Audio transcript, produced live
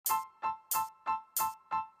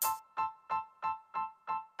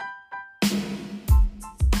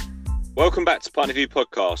Welcome back to Point of View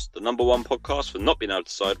Podcast, the number one podcast for not being able to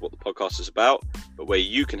decide what the podcast is about, but where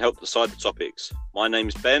you can help decide the topics. My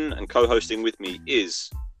name's Ben, and co-hosting with me is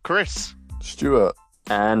Chris, Stuart,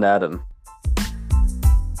 and Adam.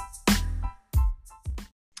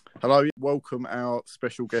 Hello, welcome our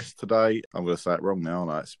special guest today. I'm going to say it wrong now,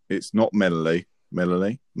 aren't I? It's not Melody,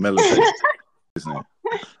 isn't it? That's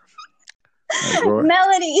right.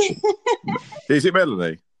 Melody. Is it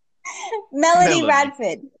Melody? Melody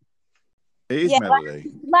Radford. It is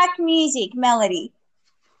Melody. Like music, Melody.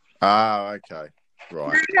 Ah, okay.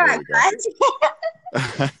 Right. Right,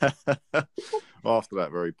 After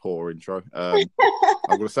that very poor intro, I'm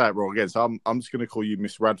going to say it wrong again. So I'm just going to call you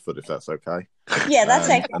Miss Radford, if that's okay. Yeah, that's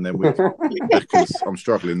okay. And then because I'm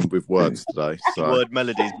struggling with words today. So. The word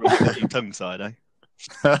melody is really tongue side, eh?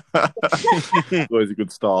 Always a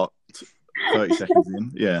good start. 30 seconds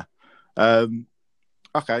in, yeah.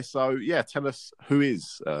 Okay, so yeah, tell us, who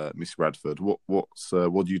is Miss Radford? What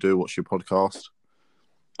do you do? What's your podcast?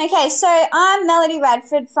 Okay, so I'm Melody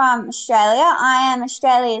Radford from Australia. I am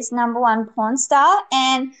Australia's #1 porn star,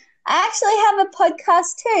 and I actually have a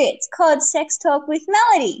podcast too. It's called Sex Talk with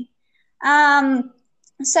Melody.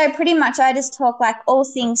 So pretty much I just talk like all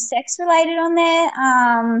things sex related on there.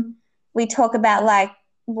 We talk about like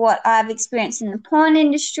what I've experienced in the porn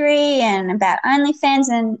industry and about OnlyFans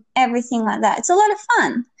and everything like that. It's a lot of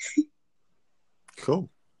fun. Cool.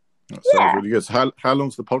 That sounds really good. So how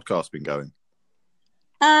long's the podcast been going?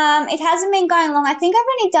 It hasn't been going long. I think I've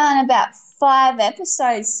only done about 5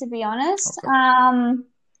 episodes, to be honest. Okay.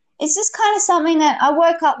 It's just kind of something that I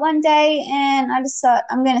woke up one day and I just thought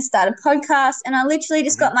I'm going to start a podcast, and I literally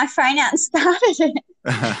just got my phone out and started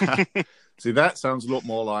it. See, that sounds a lot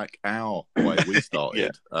more like our way we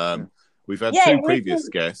started. We've had 2 previous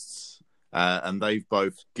guests, and they've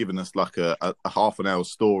both given us like a half an hour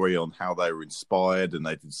story on how they were inspired, and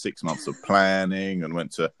they did 6 months of planning and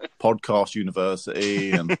went to podcast university,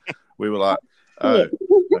 and we were like, oh,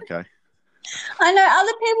 okay. I know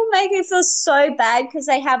other people make me feel so bad because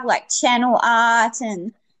they have like channel art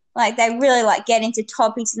and like they really like get into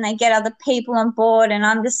topics and they get other people on board, and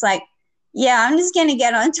I'm just like, yeah, I'm just going to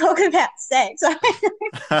get on and talk about sex.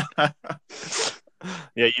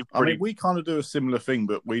 Yeah, I mean, we kind of do a similar thing,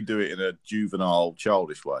 but we do it in a juvenile,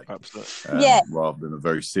 childish way. Absolutely. Rather than a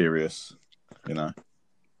very serious,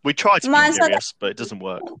 We try to be serious, but it doesn't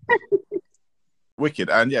work. Wicked.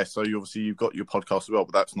 And yeah, so you've got your podcast as well,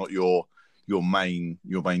 but that's not your main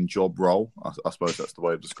job role. I suppose that's the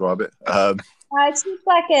way to describe it. It's just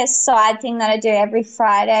like a side thing that I do every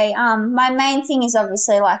Friday. My main thing is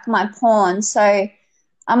obviously like my porn, so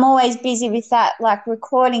I'm always busy with that, like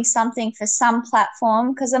recording something for some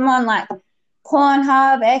platform, because I'm on like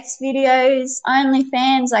Pornhub, X videos,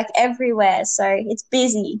 OnlyFans, like everywhere. So it's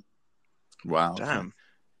busy. Wow. Damn.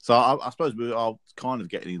 So I suppose we are kind of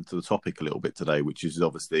getting into the topic a little bit today, which is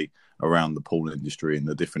obviously around the porn industry in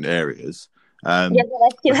the different areas. How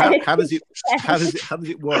does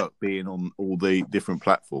it work being on all the different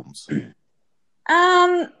platforms?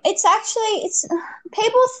 It's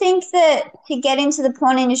people think that to get into the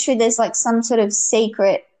porn industry there's like some sort of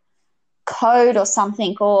secret code or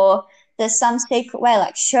something, or there's some secret way,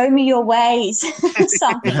 like show me your ways or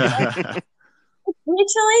something.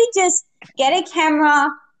 Literally just get a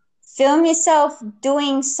camera, film yourself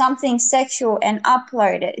doing something sexual and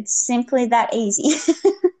upload it. It's simply that easy.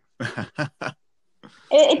 I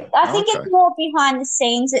think it's more behind the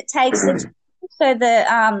scenes. It takes so the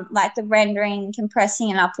like the rendering,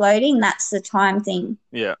 compressing, and uploading. That's the time thing.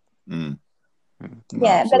 Yeah. Mm.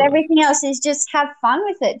 Yeah, but everything else is just have fun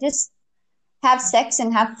with it. Just have sex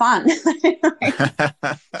and have fun.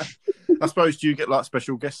 I suppose, do you get like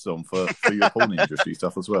special guests on for your porn industry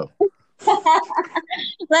stuff as well?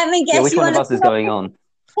 Let me guess. Yeah, which one of us is going on?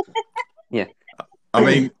 Yeah. I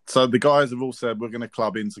mean, so the guys have all said we're going to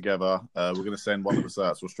club in together. We're going to send one of us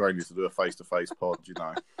out to Australia to do a face-to-face pod, So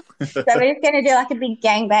we're just going to do like a big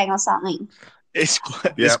gangbang or something.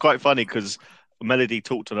 It's quite funny because Melody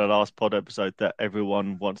talked on her last pod episode that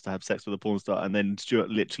everyone wants to have sex with a porn star, and then Stuart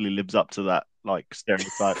literally lives up to that like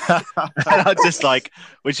stereotype. And I just like,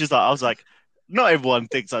 I was like, not everyone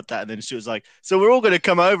thinks like that. And then she was like, so we're all going to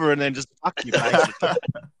come over and then just fuck you, basically. I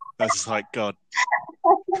was just like, God.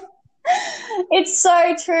 It's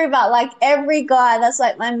so true, but like every guy, that's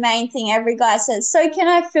like my main thing. Every guy says, so can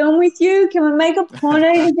I film with you? Can we make a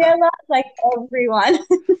porno together? Like everyone.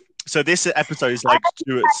 So this episode is like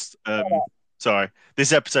Stuart's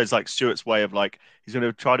this episode is like Stuart's way of like, he's going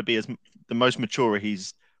to try to be the most mature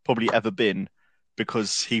he's probably ever been,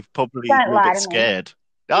 because he probably will get scared.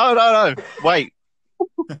 No, wait.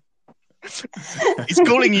 He's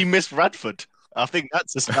calling you Miss Radford. I think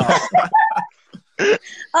that's a start.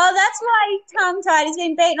 Oh, that's why he's tongue-tied. He's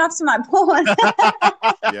been beaten off to my porn.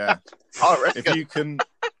 Yeah. If you can,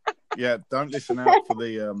 don't listen out for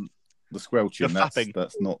the squelching.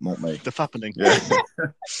 That's not me. The fappening. Yeah.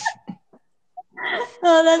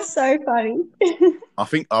 Oh, that's so funny. I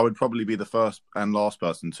think I would probably be the first and last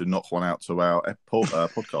person to knock one out to our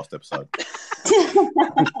podcast episode.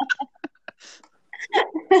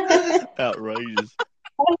 Outrageous.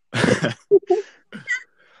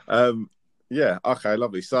 Yeah. Okay.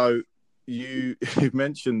 Lovely. So you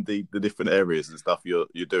mentioned the different areas and stuff you're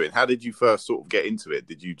doing. How did you first sort of get into it?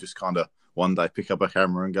 Did you just kind of one day pick up a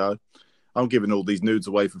camera and go, "I'm giving all these nudes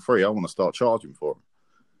away for free. I want to start charging for them"?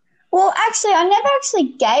 Well, actually, I never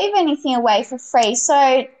actually gave anything away for free.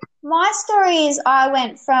 So my story is I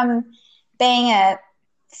went from being a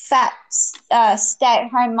fat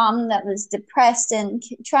stay-at-home mum that was depressed and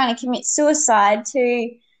trying to commit suicide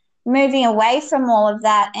to moving away from all of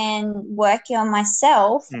that and working on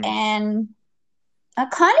myself. And I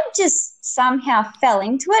kind of just somehow fell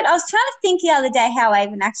into it. I was trying to think the other day how I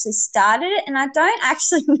even actually started it, and I don't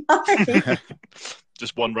actually know.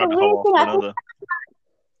 Just one rabbit hole after another.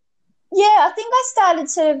 Yeah, I think I started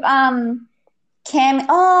sort of cam.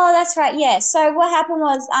 Oh, that's right. Yeah. So what happened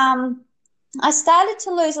was I started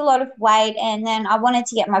to lose a lot of weight, and then I wanted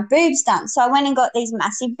to get my boobs done. So I went and got these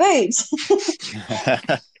massive boobs.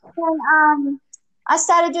 And I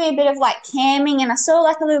started doing a bit of like camming, and I saw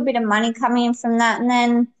like a little bit of money coming in from that. And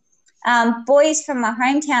then boys from my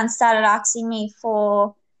hometown started asking me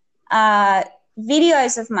for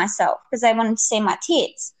videos of myself because they wanted to see my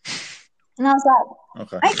tits. And I was like,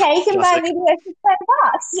 okay, you can buy videos for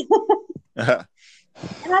 $10.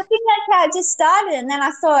 And I think that's how it just started. And then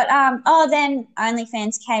I thought, then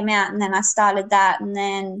OnlyFans came out, and then I started that. And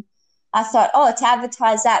then I thought, to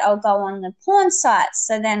advertise that, I'll go on the porn sites.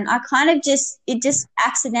 So then I kind of it just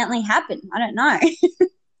accidentally happened. I don't know.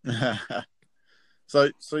 So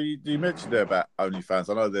you mentioned there about OnlyFans.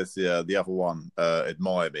 I know there's the other one,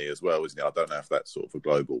 Admire Me as well, isn't it? I don't know if that's sort of a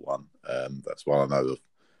global one. That's one I know of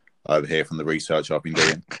over here from the research I've been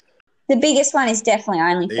doing. The biggest one is definitely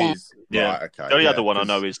OnlyFans. Yeah. Right, okay. The only other one I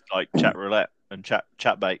know is like Chat Roulette and Chat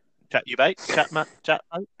Bait. Chat You Bait? Chat Bait?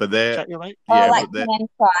 But they're... Chat You Bait? Yeah, like the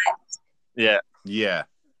sites. Yeah. Yeah.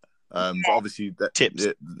 But obviously, Tips.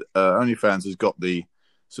 OnlyFans has got the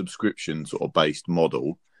subscription sort of based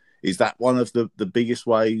model. Is that one of the biggest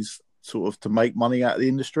ways sort of to make money out of the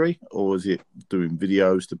industry? Or is it doing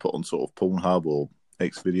videos to put on sort of Pornhub or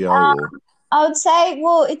Xvideo? I would say,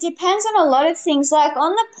 well, it depends on a lot of things. Like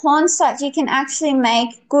on the porn sites, you can actually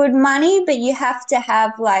make good money, but you have to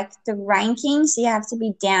have like the rankings. You have to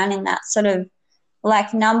be down in that sort of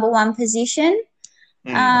like number one position.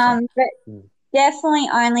 But definitely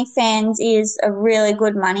OnlyFans is a really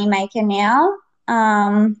good money maker now.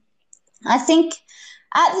 I think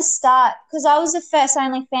at the start, because I was the first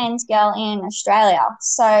OnlyFans girl in Australia.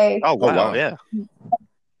 So wow. Yeah.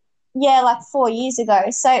 Yeah, like 4 years ago.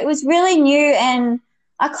 So it was really new, and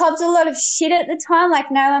I copped a lot of shit at the time. Like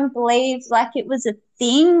no one believed like it was a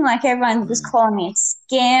thing. Like everyone was calling me a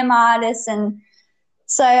scam artist, and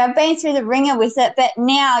so I've been through the ringer with it. But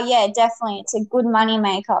now, yeah, definitely it's a good money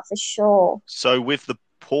maker for sure. So with the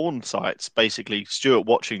porn sites, basically Stuart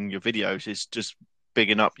watching your videos is just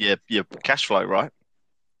bigging up your cash flow, right?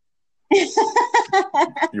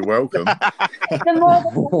 You're welcome.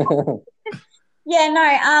 Yeah,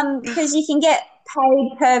 no, because you can get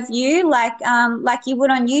paid per view, like you would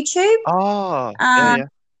on YouTube.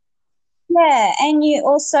 Yeah, and you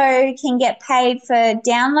also can get paid for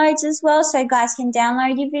downloads as well, so guys can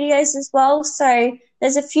download your videos as well. So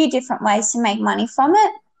there's a few different ways to make money from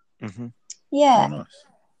it. Mm-hmm. Yeah. Oh, nice.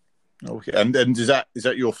 Okay, and is that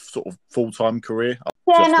your sort of full-time career?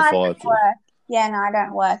 Yeah, no, I don't work. Yeah, no, I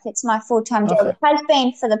don't work. It's my full-time job. It has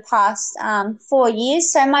been for the past 4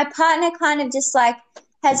 years. So my partner kind of just like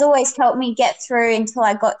has always helped me get through until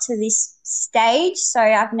I got to this stage. So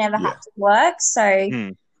I've never had to work. So,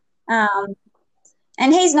 and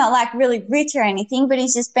he's not like really rich or anything, but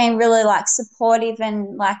he's just been really like supportive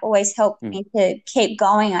and like always helped me to keep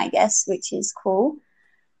going, I guess, which is cool.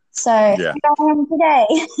 So here I am today.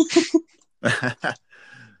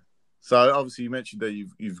 So obviously you mentioned that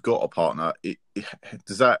you've got a partner.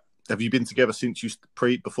 Have you been together since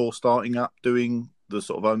before starting up doing the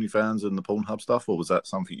sort of OnlyFans and the Pornhub stuff, or was that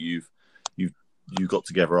something you got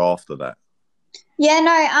together after that? Yeah,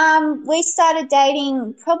 no. We started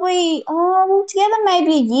dating probably together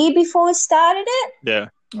maybe a year before we started it. Yeah.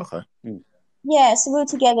 Okay. Yeah, so we were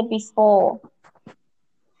together before.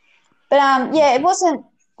 But it wasn't.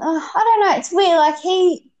 I don't know. It's weird. Like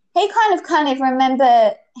he kind of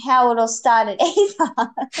remember how it all started either.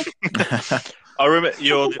 I remember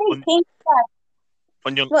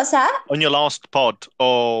What's that? On your last pod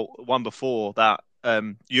or one before that,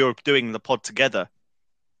 you're doing the pod together.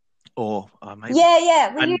 Or maybe.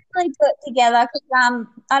 Yeah, we usually do it together because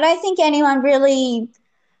I don't think anyone really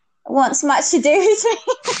wants much to do with me.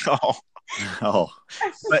 Oh.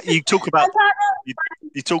 But you talk about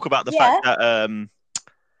you talk about the fact that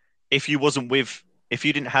if you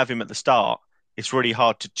didn't have him at the start, it's really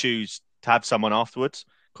hard to choose to have someone afterwards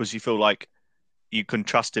because you feel like you can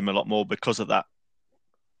trust him a lot more because of that,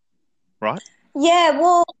 right? Yeah,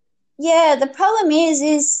 well, the problem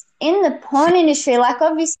is in the porn industry, like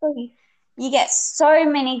obviously you get so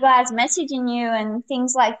many guys messaging you and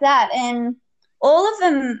things like that, and all of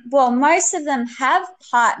them, well, most of them have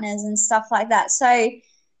partners and stuff like that. So,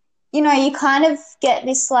 you kind of get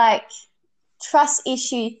this like trust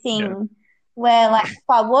issue thing where like if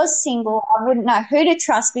I was single, I wouldn't know who to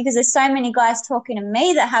trust because there's so many guys talking to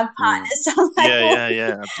me that have partners. So I'm like,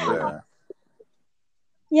 absolutely.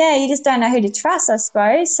 Yeah, you just don't know who to trust, I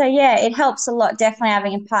suppose. So, it helps a lot definitely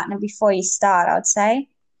having a partner before you start, I would say.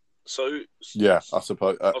 So, yeah, I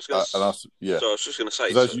suppose. So I was just going to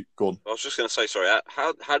say, go on. I was just going to say, sorry,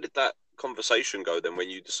 how did that conversation go then when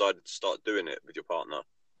you decided to start doing it with your partner?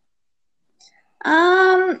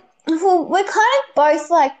 Well, we're kind of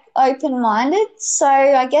both like open-minded, so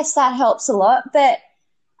I guess that helps a lot. But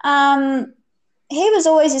he was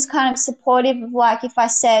always just kind of supportive of like if I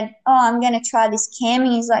said, I'm going to try this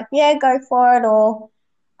camming, he's like, yeah, go for it. Or,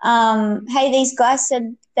 hey, these guys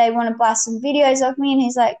said they want to buy some videos of me. And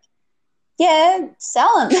he's like, yeah,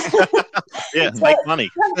 sell them. Make money.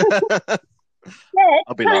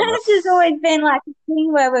 I'll be like that. It's just always been like a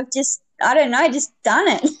thing where we've just, I don't know, just done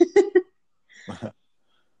it.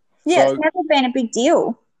 It's never been a big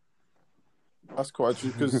deal. That's quite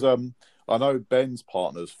true because I know Ben's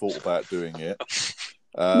partners thought about doing it.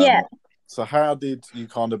 So how did you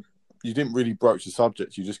you didn't really broach the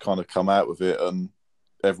subject, you just kind of come out with it and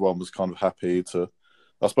everyone was kind of happy to,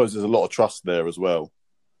 I suppose there's a lot of trust there as well.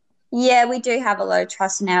 Yeah, we do have a lot of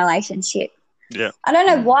trust in our relationship. Yeah. I don't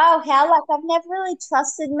know why or how, like I've never really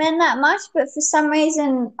trusted men that much, but for some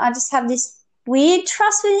reason I just have this weird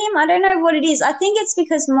trust with him. I don't know what it is. I think it's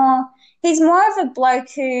because he's more of a bloke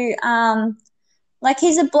who, like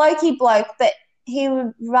he's a blokey bloke, but he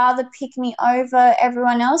would rather pick me over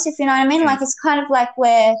everyone else, if you know what I mean. Like it's kind of like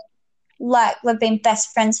we've been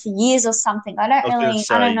best friends for years or something. I don't know.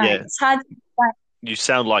 Yeah. It's hard to explain. You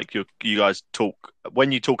sound like you guys talk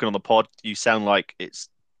when you're talking on the pod. You sound like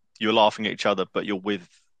you're laughing at each other, but you're with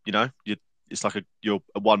it's like you're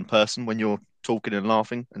a one person when you're talking and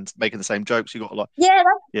laughing and making the same jokes. You got a lot. Yeah.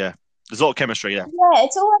 There's a lot of chemistry. Yeah,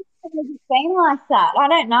 it's always been like that. I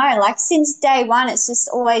don't know. Like since day one, it's just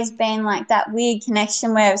always been like that weird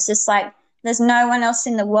connection where it's just like there's no one else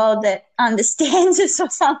in the world that understands us or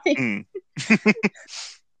something. That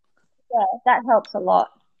helps a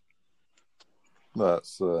lot. I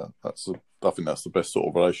think that's the best sort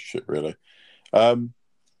of relationship, really.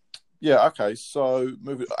 Okay. So,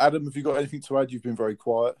 Adam, have you got anything to add? You've been very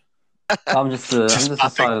quiet. I'm just a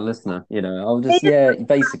silent listener, I'll just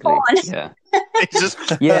basically, yeah.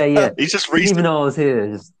 He's just even though I was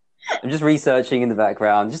here, I'm just researching in the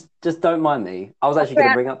background. Just don't mind me. I was actually going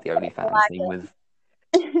to bring up the OnlyFans thing with.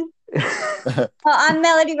 I'm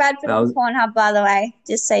Melody Radford on Pornhub, by the way,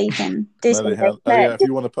 just so you can do something. If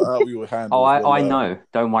you want to put out your hand. I know.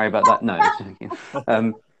 Don't worry about that. No.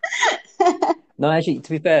 No, actually, to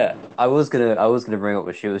be fair, I was gonna bring up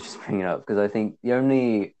what she was just bringing up because I think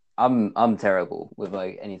I'm terrible with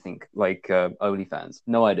like anything like OnlyFans.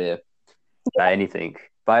 No idea about anything.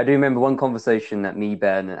 But I do remember one conversation that me,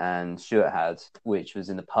 Ben, and Stuart had, which was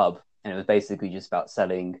in the pub, and it was basically just about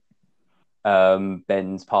selling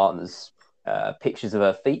Ben's partner's pictures of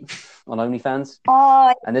her feet on OnlyFans.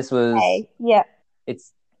 Oh, and this was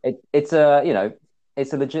it's a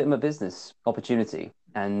legitimate business opportunity,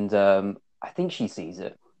 and I think she sees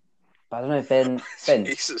it. But I don't know, Ben,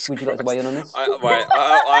 would you like to weigh in on this?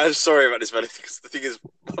 I'm sorry about this, man, because the thing is,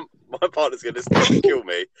 my partner's going to kill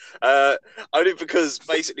me. Only because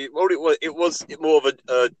basically, it was more of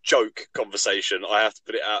a joke conversation. I have to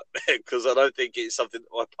put it out there because I don't think it's something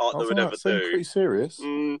that my partner would ever do. Pretty serious.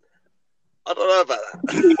 I don't know about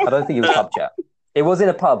that. I don't think it was pub chat. It was in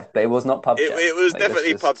a pub, but it was not pub chat. It was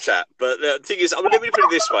definitely pub chat. But the thing is, let me put it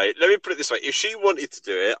this way. If she wanted to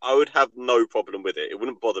do it, I would have no problem with it. It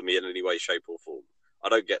wouldn't bother me in any way, shape, or form. I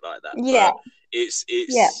don't get like that. Yeah. But it's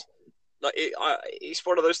like it's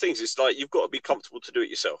one of those things. It's like you've got to be comfortable to do it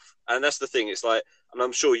yourself, and that's the thing. It's like, and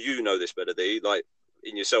I'm sure you know this better, Dee, like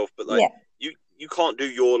in yourself, but like you can't do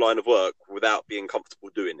your line of work without being comfortable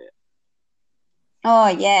were doing it. Oh,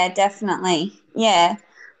 yeah, definitely. Yeah.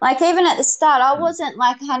 Like, even at the start, I wasn't,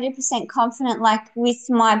 like, 100% confident, like, with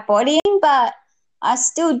my body, but I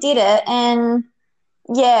still did it. And,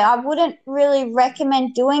 yeah, I wouldn't really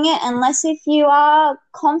recommend doing it unless if you are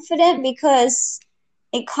confident, because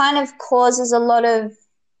it kind of causes a lot of,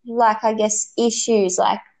 like, I guess, issues,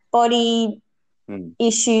 like body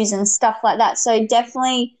issues and stuff like that. So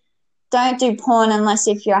definitely don't do porn unless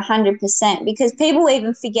if you're 100%, because people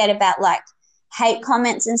even forget about, like, hate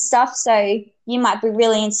comments and stuff. So you might be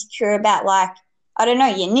really insecure about, like, I don't know,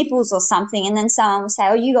 your nipples or something, and then someone will say,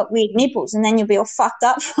 oh, you got weird nipples, and then you'll be all fucked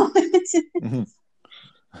up from it.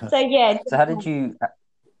 So, yeah. So how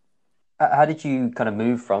did you kind of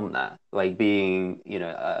move from that, like being,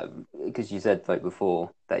 because you said like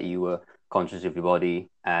before that you were conscious of your body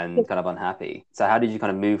and kind of unhappy. So how did you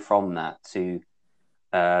kind of move from that to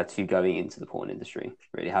going into the porn industry?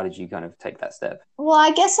 Really, how did you kind of take that step? Well,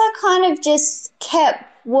 I guess I kind of just kept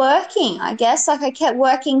working. I guess like I kept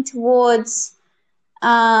working towards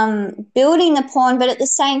building the porn, but at the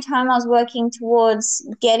same time I was working towards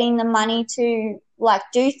getting the money to like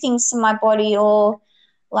do things to my body, or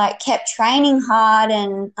like kept training hard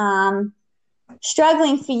and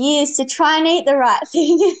struggling for years to try and eat the right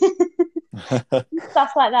thing.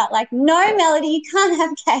 Stuff like that. Like, no, Melody, you can't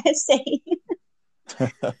have KFC.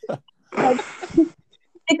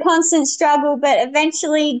 A constant struggle, but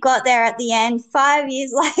eventually got there at the end 5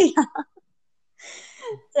 years later.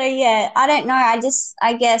 So yeah, I don't know.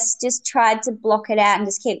 I guess just tried to block it out and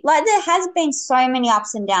just keep, like, there has been so many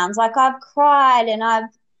ups and downs. Like, I've cried and I've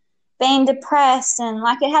been depressed, and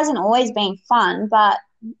like, it hasn't always been fun, but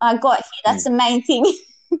I got here. That's the main thing.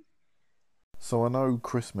 So I know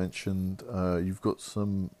Chris mentioned you've got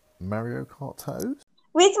some Mario Kart tattoos?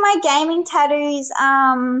 With my gaming tattoos,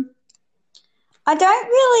 I don't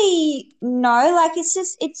really know. Like,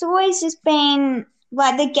 it's always just been,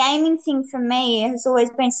 like, the gaming thing for me has always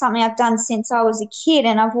been something I've done since I was a kid,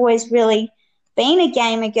 and I've always really been a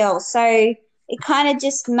gamer girl. So it kind of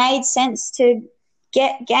just made sense to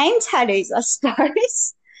get game tattoos, I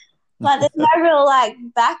suppose. Like, there's no real, like,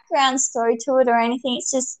 background story to it or anything. It's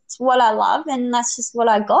just what I love, and that's just what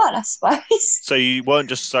I got, I suppose. So you weren't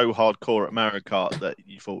just so hardcore at Mario Kart that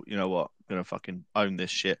you thought, you know what, I'm going to fucking own this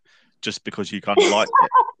shit just because you kind of liked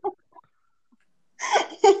it?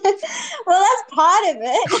 Well, that's part of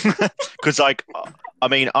it. Because, like, I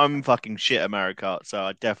mean, I'm fucking shit at Mario Kart, so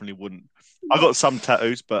I definitely wouldn't. I got some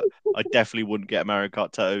tattoos, but I definitely wouldn't get a Mario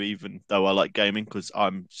Kart tattoo, even though I like gaming, because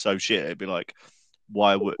I'm so shit. It'd be like,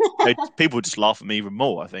 why would people would just laugh at me even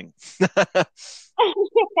more, I think.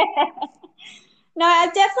 No,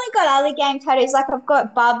 I've definitely got other game tattoos. Like, I've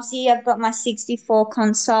got Bubsy, I've got my 64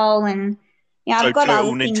 console, and I've got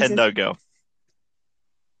other things. Nintendo girl.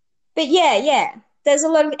 But yeah, there's a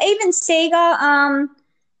lot of, even Sega.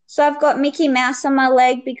 So I've got Mickey Mouse on my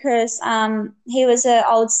leg because he was an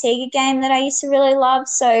old Sega game that I used to really love.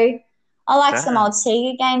 So I like some old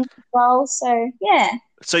Sega games as well. So yeah.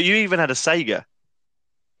 So you even had a Sega?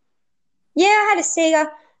 Yeah, I had a Sega.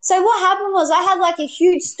 So what happened was I had like a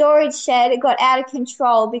huge storage shed. It got out of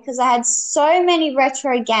control because I had so many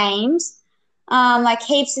retro games, like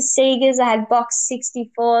heaps of Segas. I had box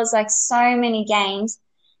 64s, like so many games.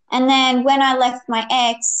 And then when I left my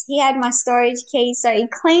ex, he had my storage key, so he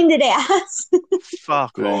cleaned it out.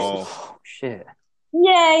 Fuck off. Shit.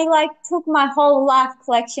 Yeah, he like took my whole life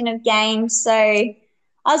collection of games. So I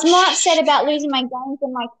was more upset about losing my games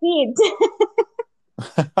than my kids.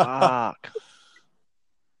 Fuck.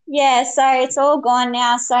 Yeah, so it's all gone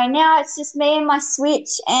now. So now it's just me and my Switch,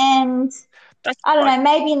 and I don't know,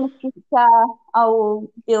 maybe in the future I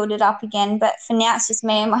will build it up again, but for now it's just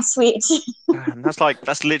me and my Switch. Man,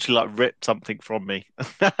 that's literally like ripped something from me.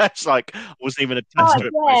 It's like I wasn't even attached to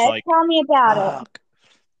it. Yeah, like, tell me about it.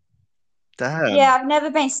 Damn. Yeah, I've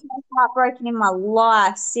never been so heartbroken in my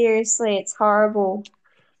life. Seriously, it's horrible.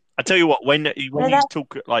 I tell you what, when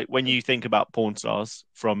you think about porn stars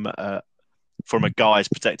from a guy's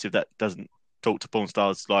perspective that doesn't talk to porn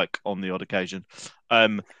stars like on the odd occasion,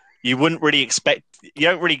 you don't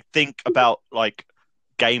really think about like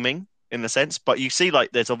gaming in the sense, but you see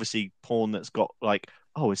like there's obviously porn that's got like,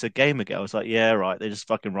 oh, it's a gamer girl. It's like, yeah, right. They're just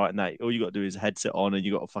fucking writing that. All you got to do is a headset on, and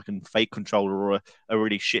you got a fucking fake controller or a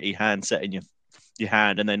really shitty handset in your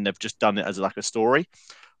hand, and then they've just done it as like a story.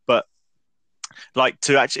 But like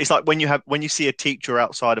it's like when you see a teacher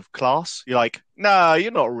outside of class, you're like, no,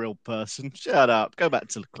 you're not a real person. Shut up. Go back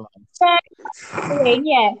to the class.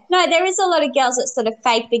 Yeah. No, there is a lot of girls that sort of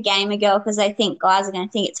fake the gamer girl because they think guys are going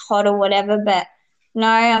to think it's hot or whatever. But no,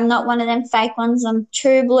 I'm not one of them fake ones. I'm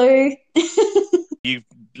true blue. You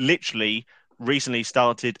literally recently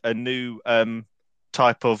started a new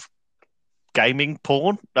type of gaming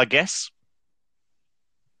porn, I guess.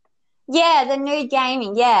 Yeah, the new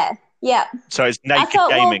gaming. Yeah. So it's naked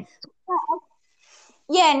gaming.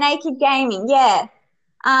 Yeah, naked gaming. Yeah.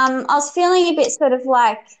 I was feeling a bit sort of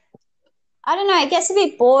like, I don't know, I guess a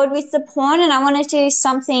bit bored with the porn, and I wanted to do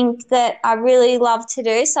something that I really love to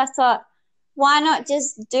do. So I thought, why not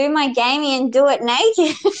just do my gaming and do it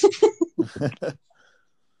naked?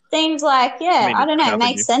 Seems like, I don't know, it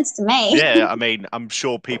makes sense to me. Yeah, I mean, I'm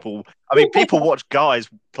sure people watch guys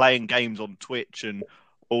playing games on Twitch and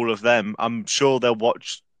all of them. I'm sure they'll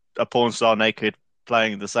watch a porn star naked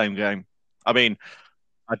playing the same game. I mean,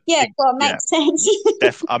 it makes sense.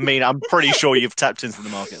 I mean, I'm pretty sure you've tapped into the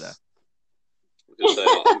market there.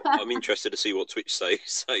 I'm interested to see what Twitch say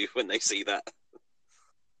when they see that.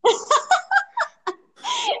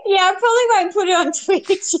 Yeah, I probably won't put it on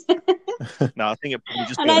Twitch. No, I think it probably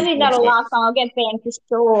just. I don't think that'll last long. I'll get banned for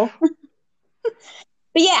sure.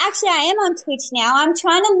 But yeah, actually, I am on Twitch now. I'm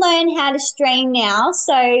trying to learn how to stream now.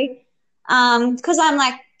 So, because I'm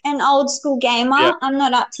like an old school gamer, I'm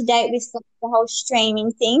not up to date with the whole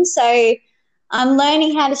streaming thing. So, I'm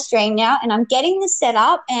learning how to stream now, and I'm getting the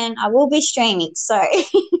setup, and I will be streaming. So,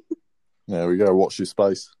 there we go. Watch your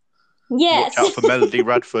space. Yes. Watch out for Melody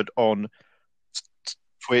Radford on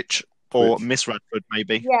Twitch or Miss Radford,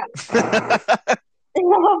 maybe. Yeah.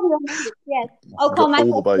 Yes. I'll call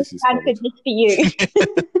myself Miss Radford just for you.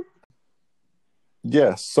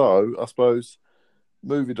 Yeah, so I suppose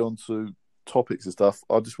moving on to topics and stuff,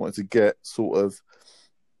 I just wanted to get sort of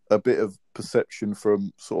a bit of perception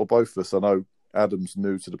from sort of both of us. I know Adam's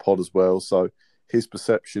new to the pod as well, so his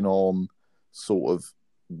perception on sort of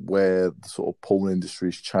where the sort of porn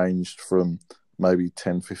industry's changed from maybe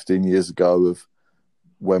 10, 15 years ago of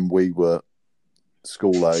when we were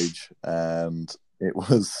school age, and it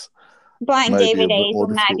was buying DVDs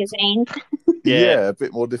and magazines. Yeah, a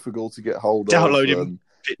bit more difficult to get hold of. Downloading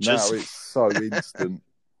pictures. Now it's so instant.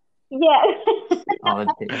 Yeah.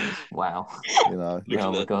 Wow. You know,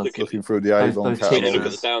 looking through the Avon catalog. You look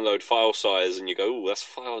at the download file size and you go, "Oh, that's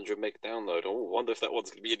 500 meg download. Oh, I wonder if that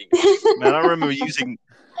one's going to be any good." Man, I remember using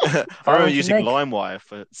LimeWire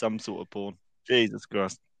for some sort of porn. Jesus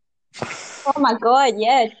Christ. Oh my God,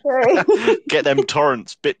 yeah, true. Get them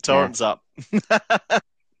BitTorrents up.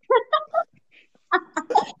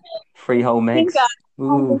 Freehold mix.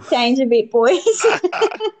 I'll change a bit, boys.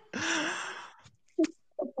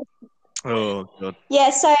 Oh God.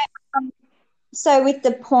 Yeah, so with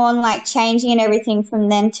the porn like changing and everything from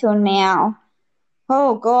then till now,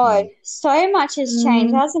 oh God, so much has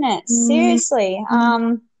changed, hasn't it? Seriously.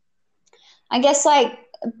 I guess like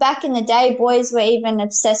back in the day, boys were even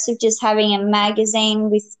obsessed with just having a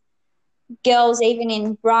magazine with girls even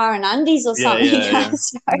in bra and undies or something.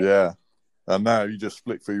 Yeah. And now you just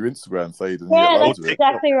flick through your Instagram feed and you get loads of it.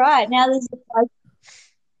 Exactly right. Now there's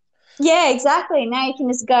exactly. Now you can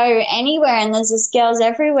just go anywhere and there's just girls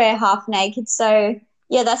everywhere half naked. So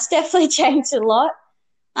yeah, that's definitely changed a lot.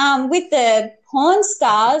 With the porn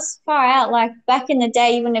stars, far out, like back in the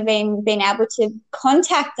day you wouldn't have even been able to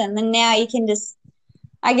contact them, and now you can just,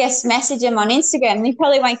 I guess, message them on Instagram. You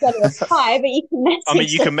probably won't get a reply, but you can message them. I mean,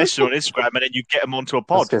 you can message them on Instagram and then you get them onto a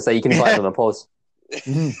pod. I was going to say, you can invite them on a pod.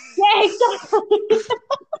 Yeah, exactly.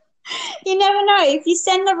 You never know. If you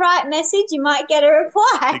send the right message, you might get a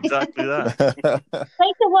reply. Exactly that. At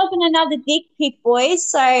least it wasn't another dick pic, boys,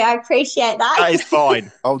 so I appreciate that. That is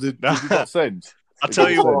fine. Oh, did you not send? I'll tell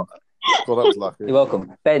you what. God, that was lucky. You're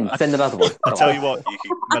welcome. Ben, send another one. I'll tell you what,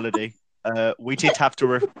 Melody. We did have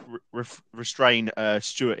to restrain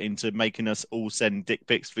Stuart into making us all send dick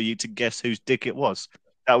pics for you to guess whose dick it was.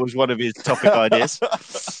 That was one of his topic ideas.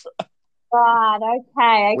 Right,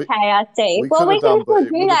 okay, I see. Well, we can still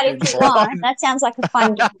do that if you want. That sounds like a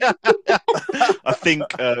fun game. I think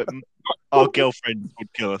our girlfriends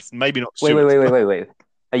would kill us. Maybe not Stuart. Wait.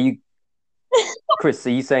 Are you... Chris,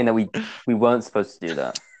 are you saying that we weren't supposed to do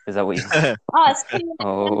that? Is that what you're saying? I've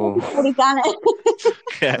already done it.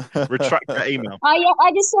 Yeah, retract that email. Oh, yeah,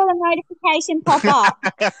 I just saw the notification pop up.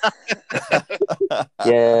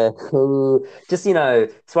 Yeah, just,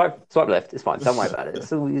 swipe left. It's fine. Don't worry about it.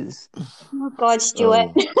 Oh, God, Stuart.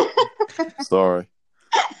 Sorry.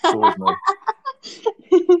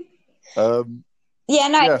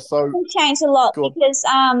 It's changed a lot because,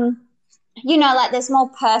 like there's more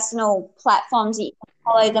personal platforms that you can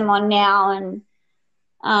follow them on now, and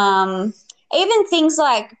even things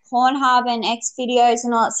like Pornhub and X videos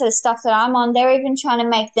and all that sort of stuff that I'm on, they're even trying to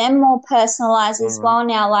make them more personalized as well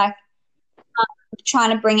now, like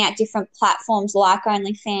trying to bring out different platforms like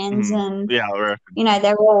OnlyFans and,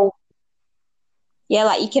 they're all, yeah,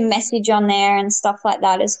 like you can message on there and stuff like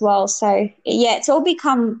that as well. So yeah, it's all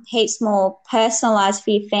become heaps more personalized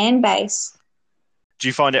for your fan base. Do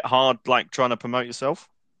you find it hard, like trying to promote yourself?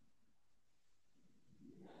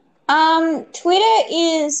 Twitter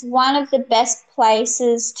is one of the best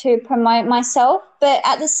places to promote myself, but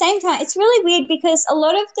at the same time, it's really weird because a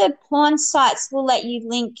lot of the porn sites will let you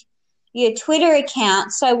link your Twitter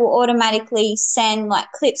account, so will automatically send like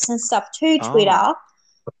clips and stuff to Twitter.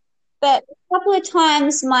 But a couple of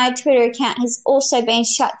times my Twitter account has also been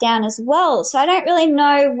shut down as well, so I don't really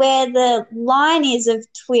know where the line is of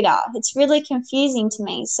Twitter. It's really confusing to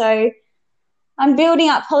me. So I'm building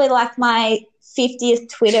up probably like my 50th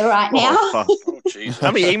Twitter right now. Oh,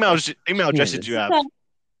 how many email addresses do you have?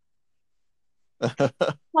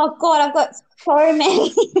 Oh God, I've got so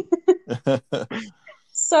many.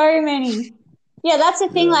 So many. Yeah, that's the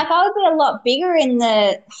thing. Like I would be a lot bigger in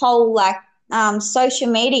the whole like social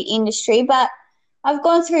media industry, but I've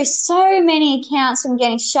gone through so many accounts from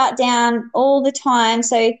getting shut down all the time.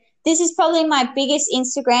 So this is probably my biggest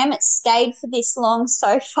Instagram. It's stayed for this long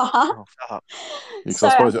so far. Oh, fuck. I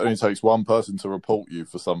suppose it only takes one person to report you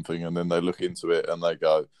for something, and then they look into it and they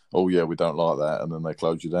go, "Oh yeah, we don't like that," and then they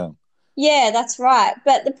close you down. Yeah, that's right.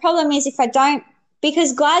 But the problem is if I don't,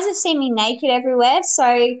 because guys have seen me naked everywhere.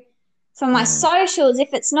 So for my socials,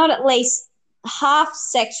 if it's not at least half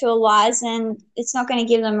sexualized, then it's not going to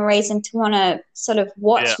give them a reason to want to sort of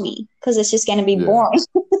watch me because it's just going to be boring.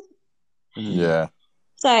 Yeah.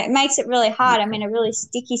 So it makes it really hard. I'm in a really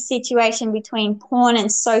sticky situation between porn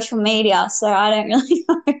and social media, so I don't really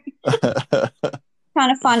know.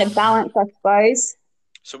 Trying to find a balance, I suppose.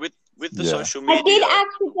 So with the social media, I did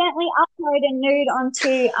accidentally upload a nude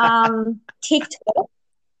onto TikTok.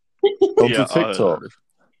 Onto TikTok?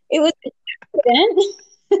 It was an accident.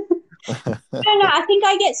 I don't know. I think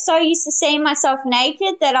I get so used to seeing myself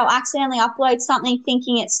naked that I'll accidentally upload something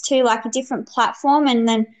thinking it's to like a different platform, and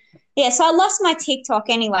then so I lost my TikTok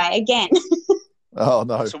anyway again. Oh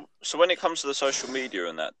no. So when it comes to the social media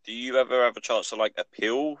and that, do you ever have a chance to like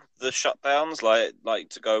appeal the shutdowns, like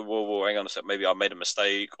to go, well, hang on a sec, maybe I made a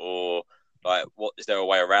mistake, or like, what is there a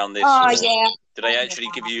way around this? Oh or yeah. Do they actually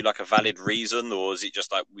give you like a valid reason, or is it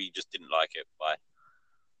just like we just didn't like it? Bye.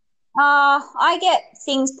 I get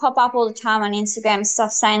things pop up all the time on Instagram and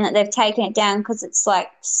stuff saying that they've taken it down because it's like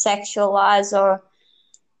sexualized, or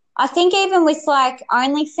I think even with like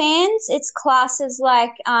OnlyFans, it's classed as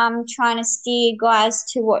like trying to steer guys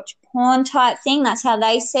to watch porn type thing. That's how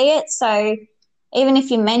they see it. So even if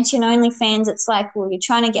you mention OnlyFans, it's like, well, you're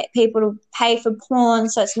trying to get people to pay for porn,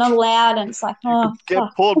 so it's not allowed. And it's like, oh, get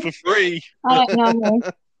porn for free. I don't know.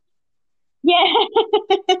 Yeah.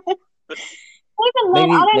 Even then,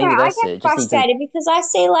 I don't know. I get frustrated because I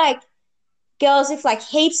see like girls with like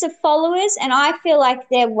heaps of followers, and I feel like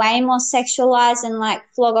they're way more sexualized and like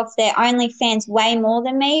flog off their OnlyFans way more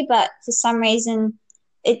than me, but for some reason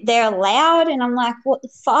they're allowed, and I'm like, what the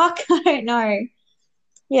fuck? I don't know.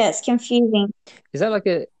 Yeah, it's confusing. Is that like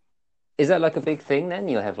a big thing then?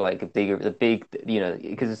 You'll have like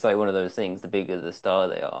because it's like one of those things, the bigger the star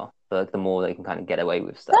they are, the more they can kind of get away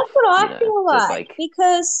with stuff. That's what I feel like,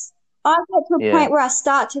 because I get to a point where I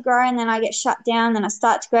start to grow and then I get shut down, then I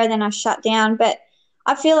start to grow, then I shut down. But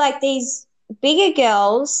I feel like these bigger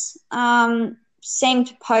girls seem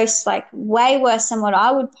to post like way worse than what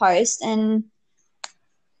I would post, and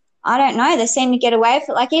I don't know, they seem to get away with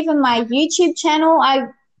it. Like even my YouTube channel, I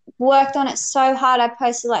worked on it so hard. I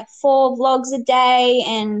posted like 4 vlogs a day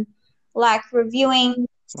and like reviewing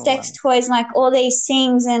sex toys and like all these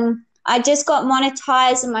things, and I just got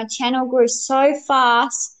monetized and my channel grew so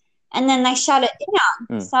fast. And then they shut it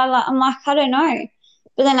down. So I'm like, I don't know.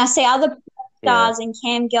 But then I see other stars and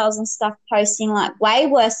cam girls and stuff posting like way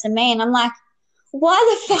worse than me. And I'm like, why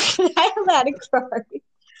the fuck are they allowed to grow?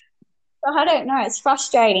 So I don't know. It's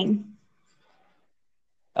frustrating.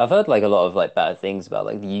 I've heard like a lot of like bad things about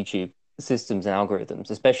like the YouTube systems and algorithms,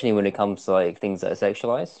 especially when it comes to like things that are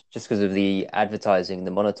sexualized, just because of the advertising,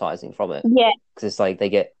 the monetizing from it. Yeah. Because it's like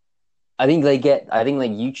I think like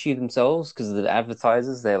YouTube themselves, because of the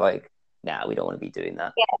advertisers, they're like, nah, we don't want to be doing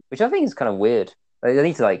that. Yeah. Which I think is kind of weird. Like, they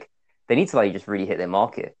need to just really hit their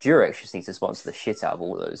market. Durex just needs to sponsor the shit out of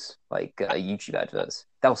all those like YouTube adverts.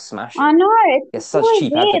 They'll smash it. I know. It's such really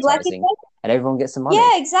cheap weird. advertising, and everyone gets some money.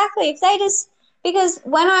 Yeah, exactly. If they just, because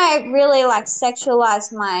when I really like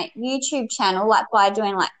sexualized my YouTube channel, like by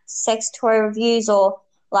doing like sex toy reviews or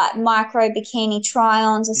like micro bikini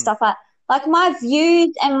try-ons and stuff like my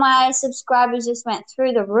views and my subscribers just went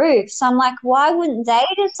through the roof. So I'm like, why wouldn't they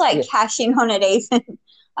just like cash in on it even?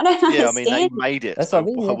 I don't understand. Yeah, I mean, they made it. That's so what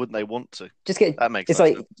I mean, why wouldn't they want to? Just get that makes it's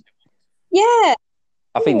sense. like Yeah.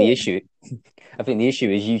 I think the issue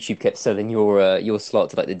is YouTube kept selling your slot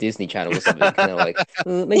to like the Disney Channel or something. And they're like,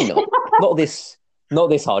 maybe not this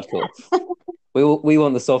hardcore. We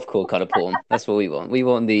want the softcore kind of porn. That's what we want. We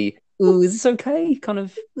want the is this okay? Kind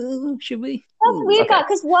of should we? That's weird,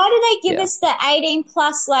 because why do they give us the 18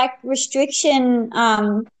 plus like restriction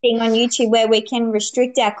thing on YouTube where we can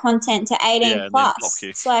restrict our content to 18 plus?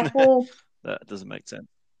 It's like, well, that doesn't make sense.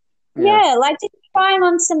 Yeah, like just trying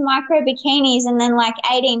on some micro bikinis and then like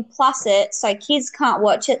 18 plus it so kids can't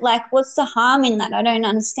watch it. Like, what's the harm in that? I don't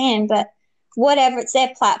understand, but whatever, it's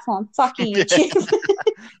their platform. Fuck you, YouTube.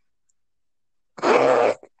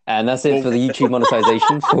 And that's it for the YouTube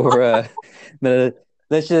monetization for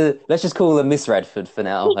let's just call them Miss Radford for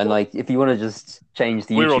now. And like, if you want to just change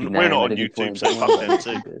the YouTube name, we're not on YouTube, so fuck them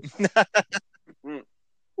too.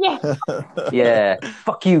 Yeah.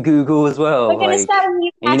 Fuck you, Google, as well. We're going to start a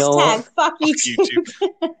new hashtag, fuck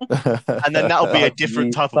YouTube. And then that'll be a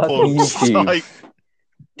different type of porn. Like...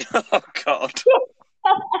 Oh, God.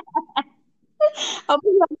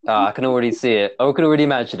 I can already see it. I can already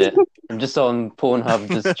imagine it. I'm just on Pornhub,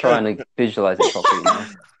 just trying to visualize it properly now.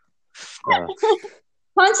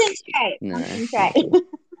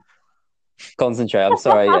 Concentrate. I'm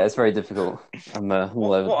sorry. Yeah, it's very difficult. I'm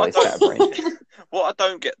all over the place. What I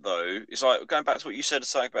don't get though is like going back to what you said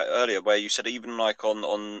something about earlier, where you said even like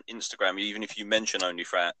on Instagram, even if you mention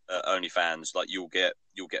OnlyFans, like you'll get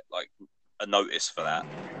like a notice for that.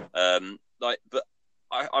 But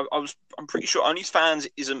I'm pretty sure OnlyFans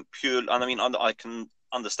isn't pure. And I mean, I can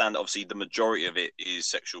understand that obviously the majority of it is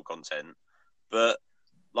sexual content, but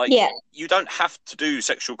like you don't have to do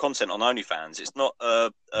sexual content on OnlyFans. It's not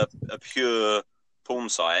a pure porn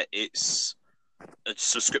site. It's a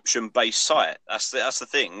subscription-based site. That's the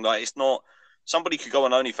thing. Like, it's not. Somebody could go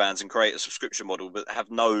on OnlyFans and create a subscription model, but have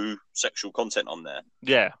no sexual content on there.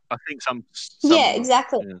 Yeah, I think some yeah,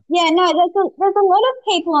 exactly. Yeah, no, there's a lot of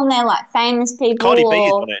people on there, like famous people. Cardi B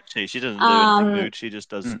is on it too. She doesn't do anything nude. She just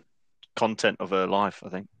does content of her life, I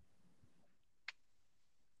think.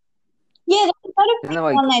 Yeah, there's a lot of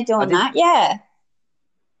people on there doing that. Yeah.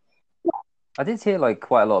 I did hear like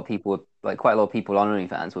quite a lot of people on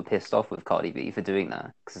OnlyFans were pissed off with Cardi B for doing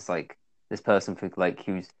that, because it's like this person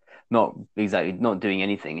who's not doing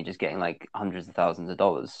anything and just getting like hundreds of thousands of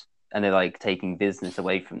dollars, and they're like taking business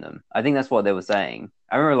away from them. I think that's what they were saying.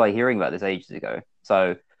 I remember like hearing about this ages ago,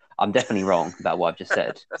 so I'm definitely wrong about what I've just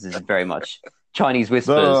said. This is very much Chinese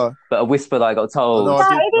whispers, but a whisper that I got told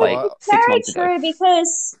it's 6 months ago. Very true,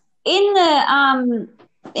 because in the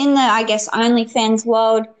I guess OnlyFans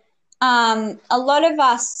world, a lot of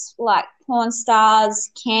us, like porn stars,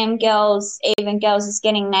 cam girls, even girls that's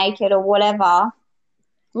getting naked or whatever,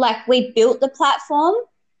 like we built the platform.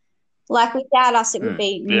 Like without us, it would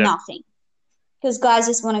be nothing, because guys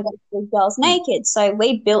just want to go see girls naked. So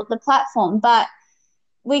we built the platform, but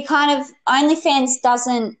we OnlyFans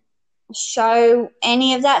doesn't show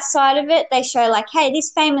any of that side of it. They show like, hey,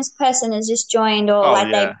 this famous person has just joined, or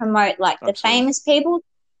they promote like the famous people.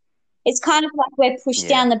 It's kind of like we're pushed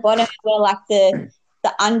down the bottom. We're like the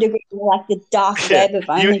underground, like the dark web of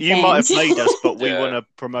OnlyFans. You might have played us, but we want to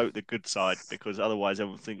promote the good side, because otherwise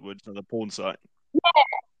everyone would think we're another porn site.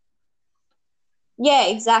 Yeah,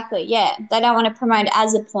 exactly. Yeah, they don't want to promote it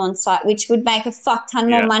as a porn site, which would make a fuck ton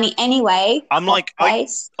more money anyway. I'm like, I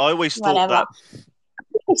always thought that.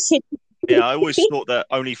 I always thought that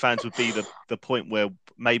OnlyFans would be the point where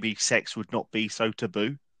maybe sex would not be so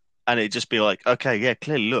taboo, and it'd just be like, okay, yeah,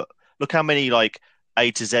 clearly, look how many like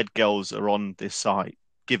A to Z girls are on this site,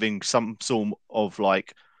 giving some sort of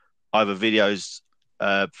like either videos,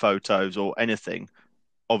 photos, or anything,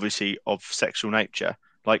 obviously of sexual nature.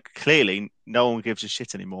 Like clearly, no one gives a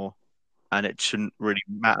shit anymore, and it shouldn't really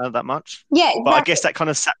matter that much. Yeah, exactly. But I guess that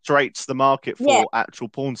kind of saturates the market for actual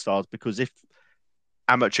porn stars, because if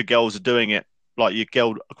amateur girls are doing it, like your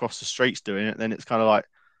girl across the street's doing it, then it's kind of like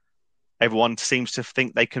everyone seems to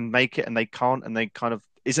think they can make it and they can't, and they kind of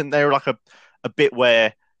isn't there like a bit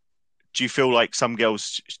where do you feel like some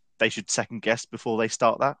girls they should second guess before they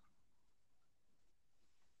start that?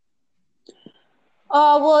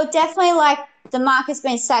 Oh, well, definitely like the market's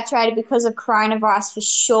been saturated because of coronavirus for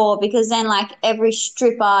sure, because then like every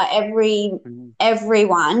stripper,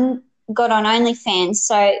 everyone got on OnlyFans,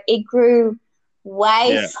 so it grew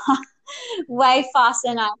way faster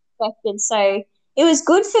than I expected. So it was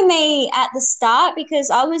good for me at the start,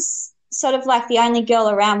 because I was sort of like the only girl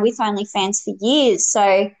around with OnlyFans for years. So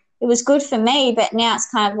it was good for me, but now it's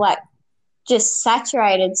kind of like just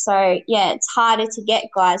saturated. So yeah, it's harder to get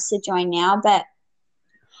guys to join now, but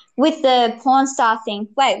with the porn star thing.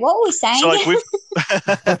 Wait, what were we saying? So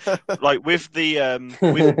with the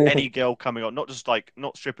with any girl coming on, not just like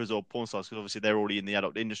not strippers or porn stars, because obviously they're already in the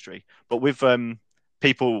adult industry, but with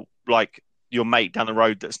people like your mate down the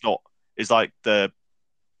road that's not is like the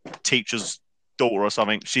teacher's daughter or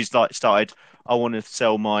something. She's like started, I want to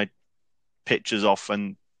sell my pictures off,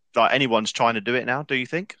 and like anyone's trying to do it now. Do you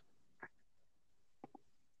think?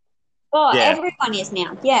 Oh, yeah. Everyone is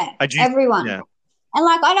now. Yeah, everyone. Yeah. And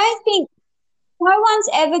like, I don't think no one's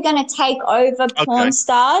ever going to take over porn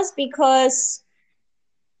stars because,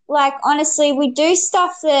 like, honestly, we do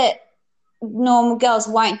stuff that normal girls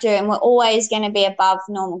won't do, and we're always going to be above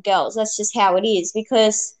normal girls. That's just how it is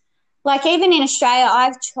because, like, even in Australia,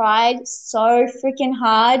 I've tried so freaking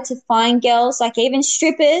hard to find girls, like even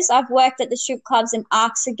strippers. I've worked at the strip clubs and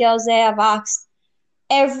asked the girls there. I've asked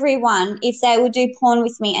everyone if they would do porn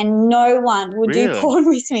with me, and no one would do porn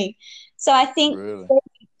with me. So I think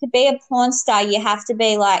to be a porn star, you have to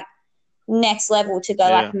be like next level to go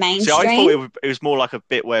like mainstream. See, I thought it was more like a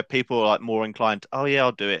bit where people are like more inclined, oh yeah,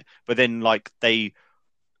 I'll do it, but then like they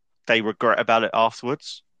regret about it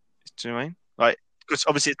afterwards. Do you know what I mean? Like, because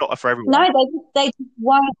obviously it's not for everyone. No, they just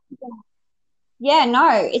won't. Yeah,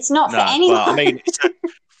 no, it's not for anyone. Well, I mean,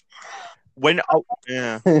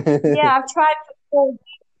 I've tried to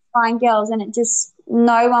find girls, and it just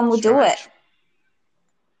no one will do it.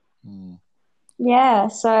 Yeah,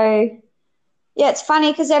 so it's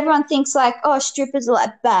funny because everyone thinks like, oh, strippers are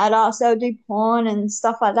like badass, they'll do porn and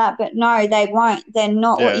stuff like that, but no, they won't. They're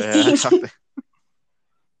not what you think. Exactly.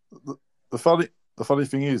 The funny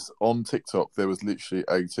thing is, on TikTok, there was literally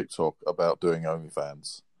a TikTok about doing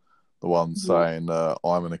OnlyFans. The one saying,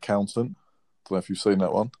 I'm an accountant. I don't know if you've seen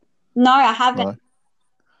that one. No, I haven't.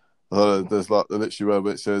 No? There's like literally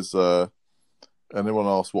where it says, anyone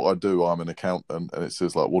asks what I do, I'm an accountant. And it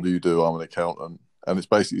says like, what do you do? I'm an accountant. And it's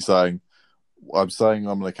basically saying, I'm saying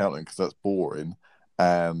I'm an accountant because that's boring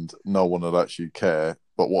and no one would actually care.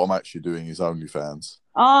 But what I'm actually doing is OnlyFans.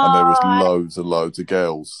 Oh, and there was loads and loads of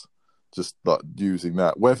girls just like using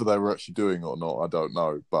that. Whether they were actually doing it or not, I don't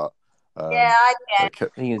know. But I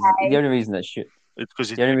get. The only reason that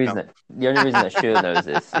the only reason that Stuart knows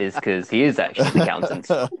this is because he is actually an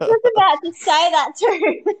accountant. I was about to say that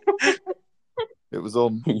too. It was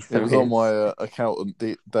on my accountant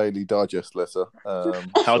daily digest letter.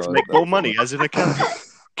 How to make more money as an accountant.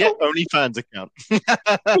 Get OnlyFans account.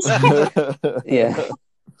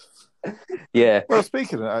 Yeah. Well,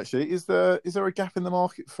 speaking of that, actually, is there a gap in the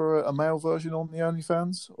market for a male version on the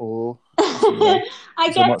OnlyFans, or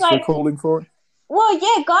I guess like calling for it? Well,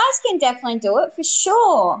 yeah, guys can definitely do it for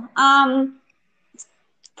sure.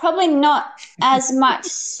 Probably not as much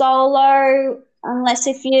solo, unless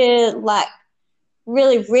if you're like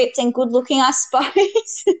really ripped and good looking, I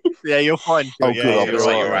suppose. Yeah, you're fine. Oh, yeah, good.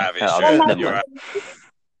 You're average.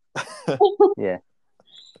 Yeah.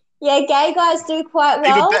 Yeah, gay guys do quite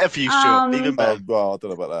well. Even better for you, Stuart. Even better. Well, I don't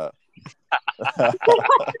know about that.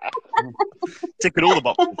 Ticking all the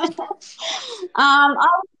boxes.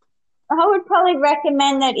 I would probably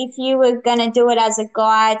recommend that if you were going to do it as a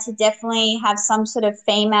guy, to definitely have some sort of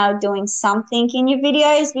female doing something in your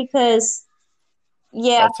videos because,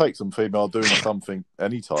 I'll take some female doing something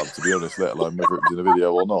anytime, to be honest, let alone whether it was in a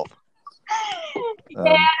video or not.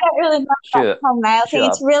 I don't really know that whole male thing.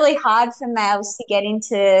 It's really hard for males to get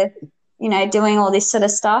into, doing all this sort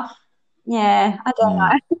of stuff. Yeah, I don't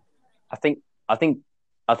know. I think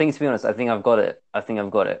to be honest, I think I've got it.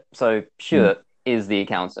 So Stuart is the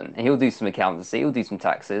accountant, and he'll do some accountancy, he'll do some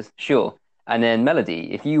taxes, sure. And then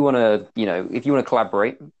Melody, if you want to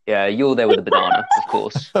collaborate, you're there with a banana, of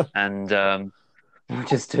course, and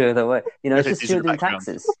just do it that way. It's just Stuart doing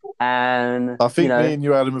taxes. And I think me and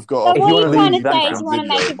you, Adam, have got. So what are you trying to say is you want to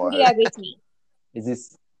make a video with me? Is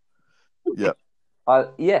this? Yeah.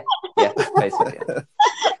 Yeah, basically.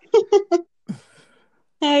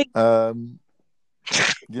 Yeah.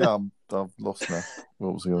 Yeah, I've lost now.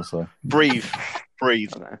 What was I going to say? Breathe.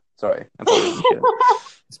 Okay. Sorry.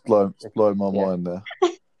 It's blown my mind there.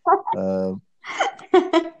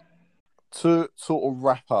 To sort of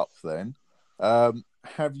wrap up then,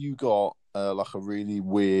 have you got like a really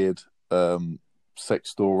weird sex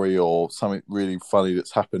story or something really funny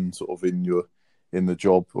that's happened sort of in the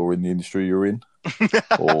job or in the industry you're in?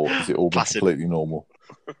 Or is it all completely normal?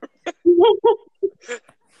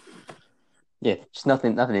 Yeah, just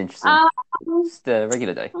nothing interesting. Just a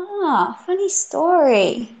regular day. Funny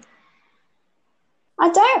story. I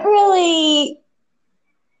don't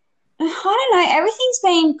know. Everything's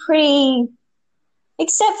been pretty,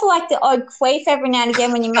 except for like the odd queef every now and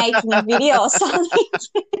again when you're making a video or something.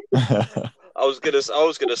 I was gonna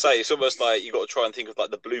say it's almost like you got to try and think of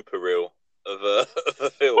like the blooper reel of a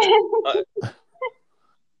film.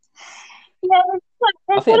 Yeah,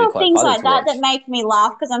 there's little things like that make me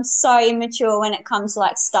laugh because I'm so immature when it comes to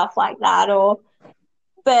like stuff like that.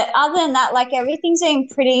 But other than that, like everything's been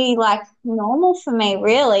pretty like normal for me,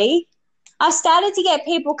 really. I started to get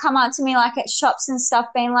people come up to me like at shops and stuff,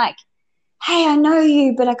 being like, "Hey, I know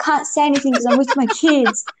you, but I can't say anything because I'm with my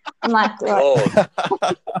kids." I'm like, oh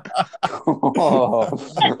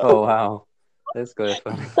wow. That's good.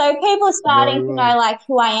 So people are starting to know like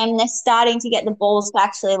who I am. They're starting to get the balls to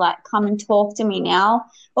actually like come and talk to me now.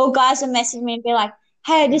 Or guys will message me and be like,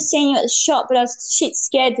 "Hey, I just seen you at the shop, but I was shit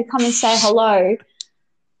scared to come and say hello."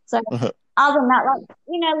 So other than that, like,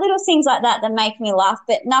 little things like that make me laugh,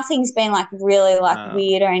 but nothing's been like really like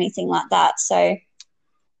weird or anything like that. So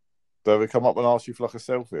do they come up and ask you for like a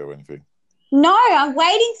selfie or anything? No, I'm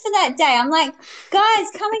waiting for that day. I'm like,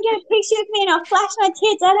 guys, come and get a picture with me and I'll flash my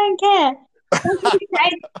tits. I don't care.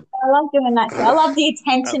 I love doing that. I love the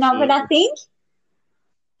attention of it, I think.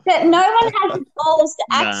 But no one has the balls to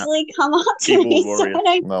actually come up to me. So I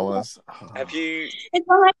don't Have you? It's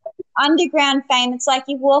not like underground fame. It's like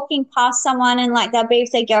you're walking past someone and like they'll be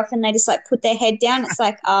with their girlfriend. They just like put their head down. It's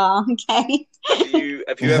like, oh, okay. Have you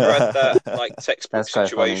ever had that like textbook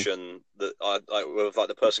situation that like with like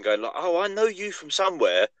the person going like, "Oh, I know you from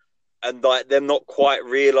somewhere," and like them not quite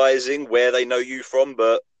realizing where they know you from,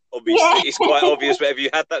 but obviously it's quite obvious. But have you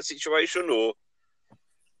had that situation or?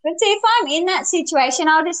 But see, if I'm in that situation,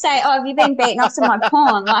 I'll just say, "Oh, have you been beaten off to my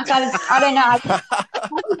porn?" Like I don't know.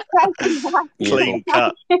 Clean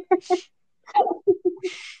cut. Just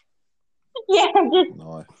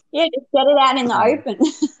get it out in the open.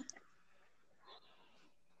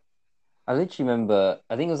 I literally remember,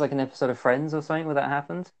 I think it was like an episode of Friends or something where that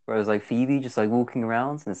happened, where it was like Phoebe just like walking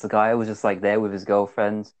around, and it's the guy was just like there with his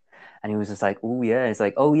girlfriend, and he was just like, "Oh yeah," it's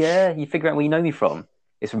like, "Oh yeah, you figure out where you know me from?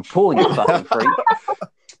 It's from porn, you fucking freak,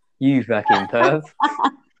 you fucking perv."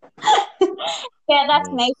 Yeah, that's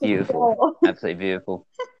me. Beautiful, absolutely beautiful.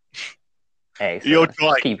 Excellent. You're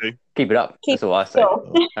trying keep it up. That's all I say.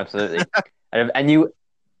 Absolutely, and you,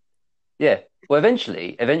 yeah. Well,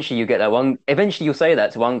 eventually you get that one. Eventually, you'll say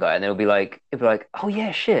that to one guy, and he'll be like, "Oh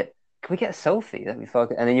yeah, shit, can we get a selfie? That'd be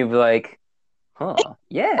fucking." And then you'll be like, "Huh,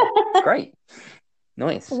 yeah, great,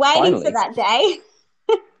 nice." Waiting finally. for that day.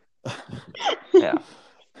 Yeah,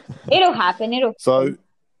 it'll happen. So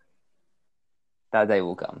that day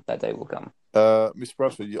will come. That day will come. Miss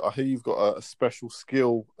Bradford, I hear you've got a special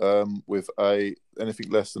skill with anything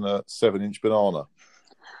less than a 7-inch banana.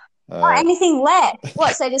 Anything left?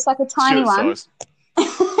 What? So just like a tiny one?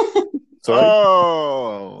 Sorry?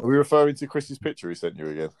 Oh. Are we referring to Chris's picture he sent you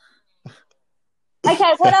again?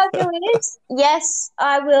 Okay, what I'll do is, yes,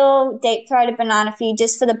 I will deep throat a banana for you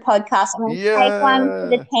just for the podcast. I'm going to take one for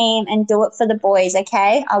the team and do it for the boys,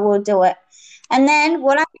 okay? I will do it. And then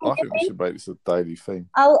what I think we should make this a daily thing.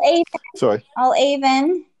 I'll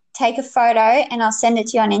even take a photo and I'll send it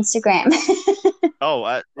to you on Instagram.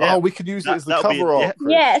 Oh, we could use it as the cover art.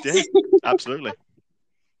 Yes. Yeah, absolutely.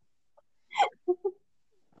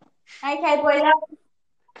 Okay, boys.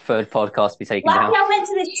 Third podcast be taken down. I went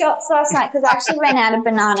to the shops last night because I actually ran out of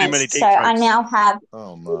bananas. So I now have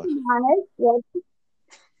bananas.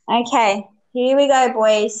 Okay, here we go,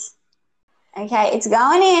 boys. Okay, it's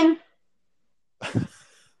going in.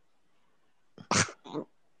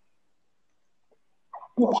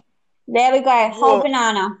 There we go, whole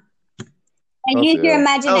banana. And use your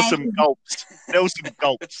imagination. There was some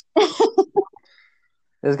gulps.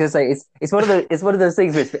 I was going to say it's one of those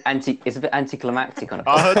things where it's a bit anticlimactic on a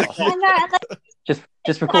podcast.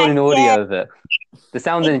 Just recording audio of it. The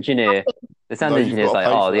sound engineer is like,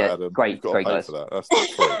 "Oh yeah, great guys."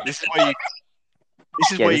 This is where you.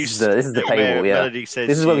 This is the table. Yeah, this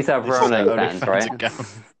is where we set up for our own fans, right?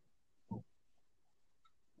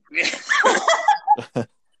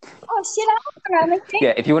 Oh shit!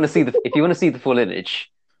 Yeah, if you want to see the full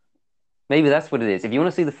image, maybe that's what it is. If you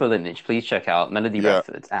want to see the full image, please check out Melody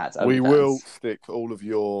Bradford at OnlyFans. We will stick all of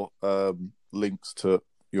your links to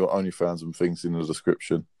your OnlyFans and things in the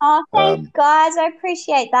description. Oh, thanks, guys. I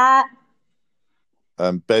appreciate that.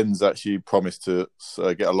 Ben's actually promised to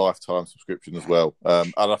get a lifetime subscription as well.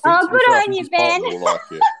 And I think good on you, Ben. Will like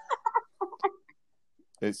it.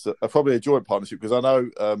 It's probably a joint partnership because I know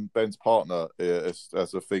Ben's partner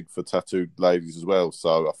has a thing for tattooed ladies as well.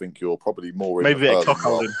 So I think you're probably more in the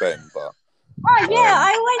than Ben. But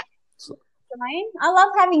I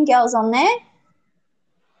love having girls on there.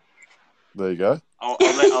 There you go.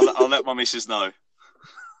 I'll let my missus know.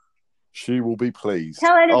 She will be pleased.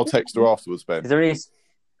 Tell her I'll text her afterwards, Ben. Is there any?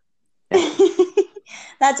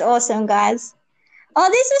 That's awesome, guys. Oh,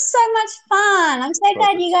 this was so much fun. I'm so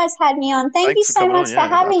glad you guys had me on. Thank you so much for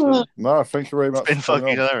having me. No, thank you very much. It's been fucking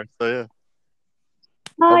hilarious. So, yeah.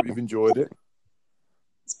 Hope you've enjoyed it.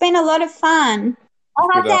 It's been a lot of fun. I'll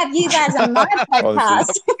have to have you guys on my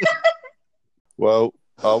podcast. Well,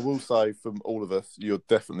 I will say from all of us, you're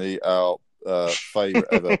definitely our favourite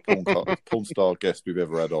ever porn star guest we've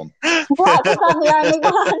ever had on. What? Because I'm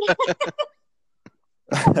the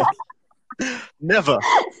only one. Never.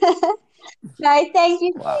 No, thank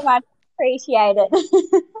you so much. Appreciate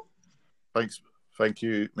it. Thanks. Thank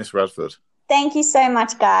you, Miss Radford. Thank you so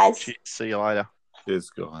much, guys. See you later. Cheers,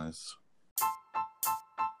 guys.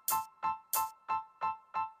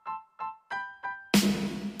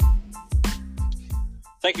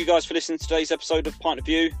 Thank you guys for listening to today's episode of Pint of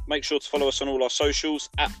View. Make sure to follow us on all our socials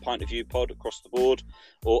at Pint of View Pod across the board,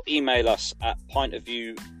 or email us at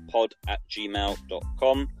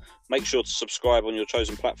pintofviewpod@gmail.com. Make sure to subscribe on your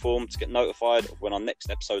chosen platform to get notified of when our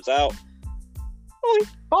next episode's out. Bye.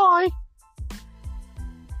 Bye.